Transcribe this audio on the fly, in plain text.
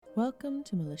Welcome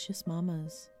to Malicious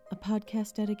Mamas, a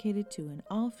podcast dedicated to an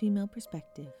all-female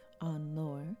perspective on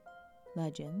lore,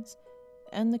 legends,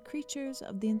 and the creatures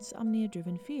of the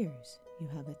insomnia-driven fears you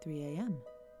have at 3 a.m.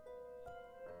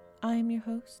 I am your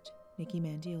host, Nikki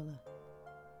Mandiola.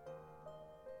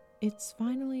 It's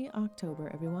finally October,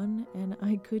 everyone, and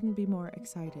I couldn't be more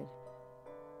excited.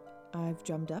 I've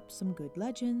drummed up some good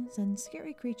legends and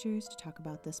scary creatures to talk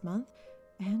about this month,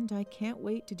 and I can't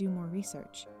wait to do more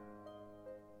research.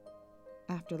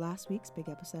 After last week's big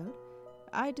episode,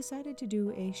 I decided to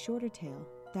do a shorter tale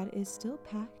that is still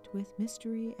packed with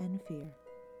mystery and fear.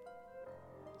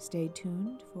 Stay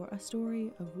tuned for a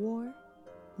story of war,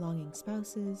 longing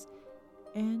spouses,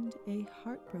 and a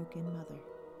heartbroken mother.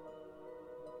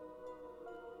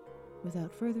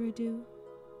 Without further ado,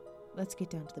 let's get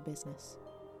down to the business.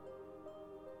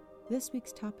 This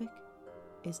week's topic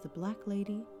is the Black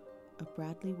Lady of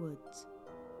Bradley Woods.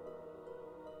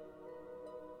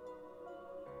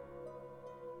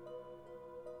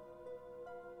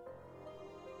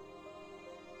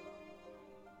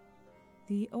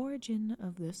 The origin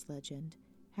of this legend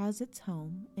has its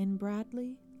home in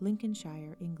Bradley,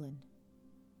 Lincolnshire, England.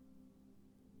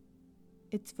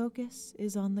 Its focus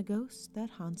is on the ghost that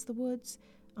haunts the woods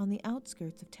on the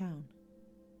outskirts of town.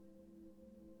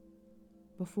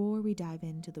 Before we dive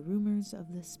into the rumors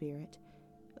of this spirit,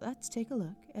 let's take a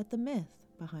look at the myth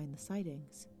behind the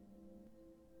sightings.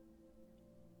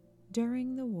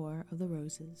 During the War of the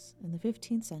Roses in the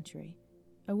 15th century,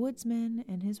 a woodsman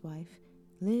and his wife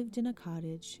lived in a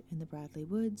cottage in the Bradley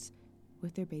Woods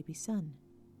with their baby son.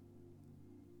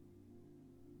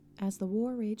 As the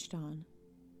war raged on,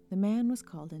 the man was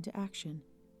called into action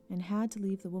and had to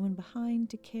leave the woman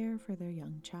behind to care for their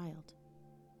young child.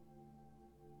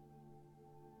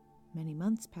 Many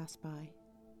months passed by,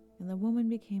 and the woman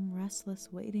became restless,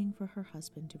 waiting for her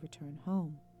husband to return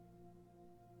home.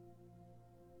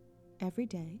 Every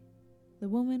day, the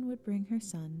woman would bring her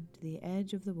son to the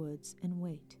edge of the woods and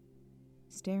wait,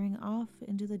 staring off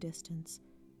into the distance,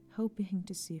 hoping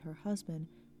to see her husband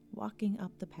walking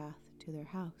up the path to their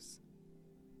house.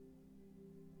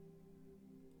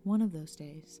 One of those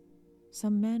days,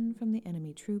 some men from the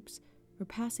enemy troops were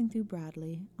passing through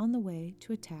Bradley on the way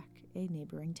to attack a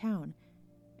neighboring town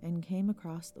and came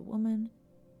across the woman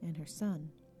and her son.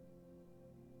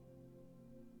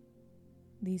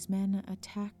 These men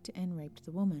attacked and raped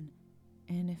the woman,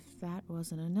 and if that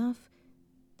wasn't enough,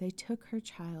 they took her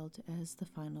child as the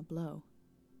final blow.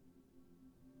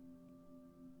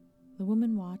 The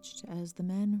woman watched as the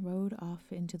men rode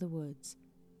off into the woods,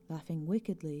 laughing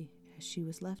wickedly as she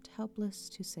was left helpless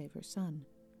to save her son.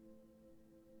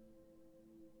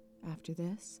 After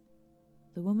this,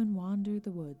 the woman wandered the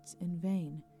woods in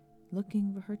vain,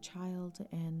 looking for her child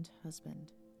and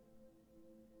husband.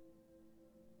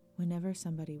 Whenever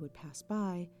somebody would pass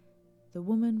by, the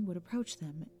woman would approach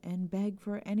them and beg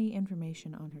for any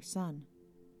information on her son.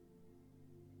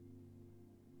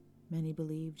 Many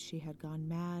believed she had gone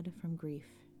mad from grief,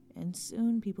 and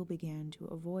soon people began to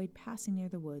avoid passing near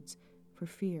the woods for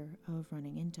fear of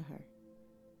running into her.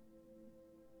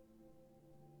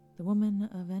 The woman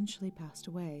eventually passed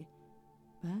away,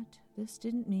 but this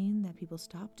didn't mean that people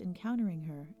stopped encountering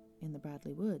her in the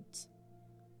Bradley Woods.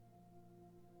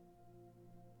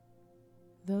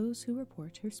 Those who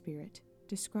report her spirit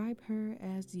describe her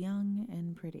as young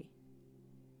and pretty.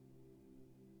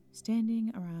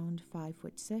 Standing around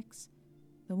 5'6",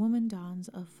 the woman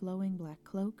dons a flowing black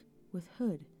cloak with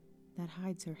hood that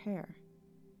hides her hair.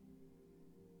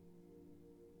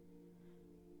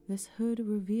 This hood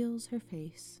reveals her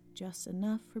face just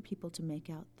enough for people to make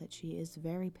out that she is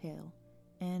very pale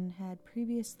and had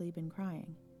previously been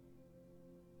crying.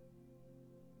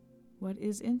 What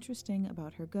is interesting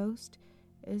about her ghost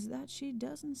is that she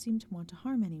doesn't seem to want to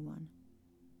harm anyone.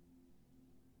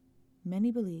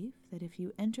 Many believe that if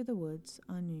you enter the woods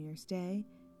on New Year's Day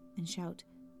and shout,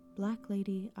 "Black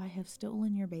Lady, I have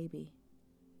stolen your baby,"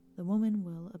 the woman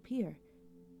will appear,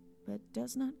 but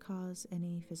does not cause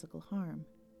any physical harm.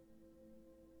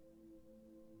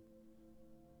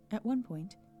 At one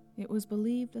point, it was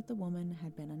believed that the woman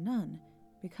had been a nun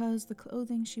because the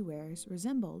clothing she wears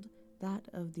resembled that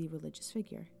of the religious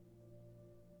figure.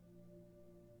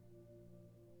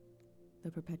 The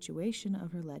perpetuation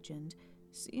of her legend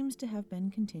seems to have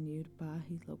been continued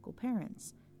by local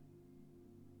parents.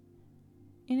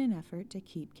 In an effort to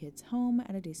keep kids home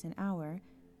at a decent hour,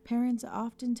 parents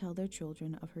often tell their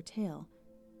children of her tale,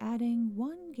 adding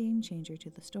one game changer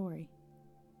to the story.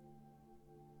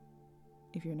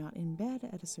 If you're not in bed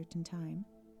at a certain time,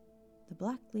 the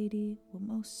Black Lady will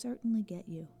most certainly get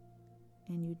you,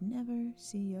 and you'd never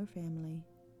see your family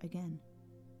again.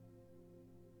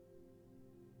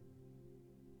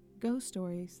 Ghost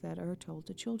stories that are told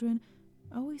to children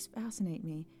always fascinate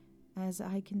me, as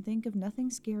I can think of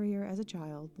nothing scarier as a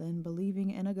child than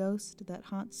believing in a ghost that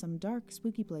haunts some dark,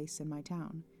 spooky place in my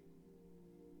town.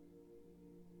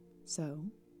 So,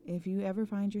 if you ever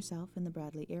find yourself in the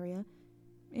Bradley area,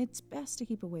 it's best to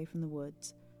keep away from the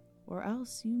woods, or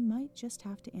else you might just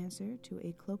have to answer to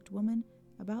a cloaked woman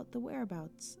about the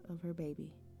whereabouts of her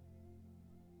baby.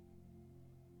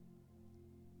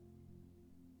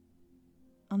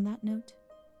 On that note,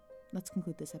 let's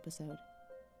conclude this episode.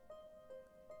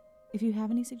 If you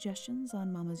have any suggestions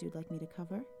on mamas you'd like me to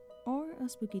cover, or a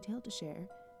spooky tale to share,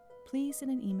 please send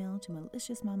an email to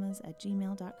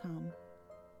maliciousmamas@gmail.com.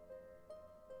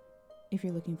 If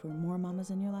you're looking for more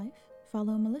mamas in your life,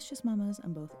 follow Malicious Mamas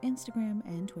on both Instagram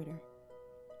and Twitter.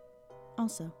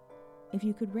 Also, if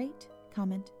you could rate,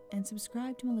 comment, and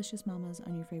subscribe to Malicious Mamas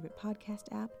on your favorite podcast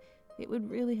app, it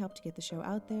would really help to get the show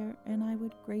out there, and I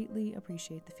would greatly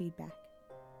appreciate the feedback.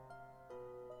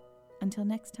 Until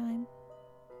next time,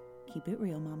 keep it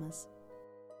real, mamas.